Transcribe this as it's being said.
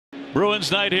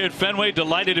Bruins night here at Fenway.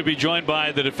 Delighted to be joined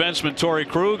by the defenseman Torey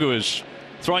Krug, who is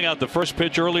throwing out the first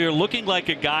pitch earlier, looking like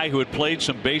a guy who had played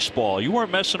some baseball. You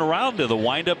weren't messing around to the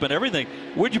windup and everything.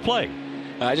 Where'd you play?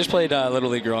 I just played Little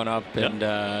League growing up, and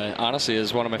honestly,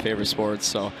 it's one of my favorite sports.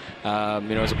 So,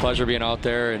 it was a pleasure being out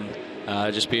there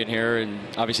and just being here, and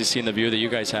obviously seeing the view that you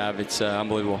guys have. It's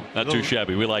unbelievable. Not too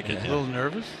shabby. We like it. A little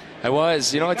nervous? I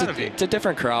was. It's a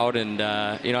different crowd, and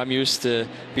I'm used to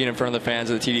being in front of the fans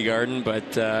of the TD Garden,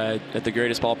 but at the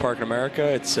greatest ballpark in America,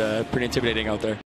 it's pretty intimidating out there.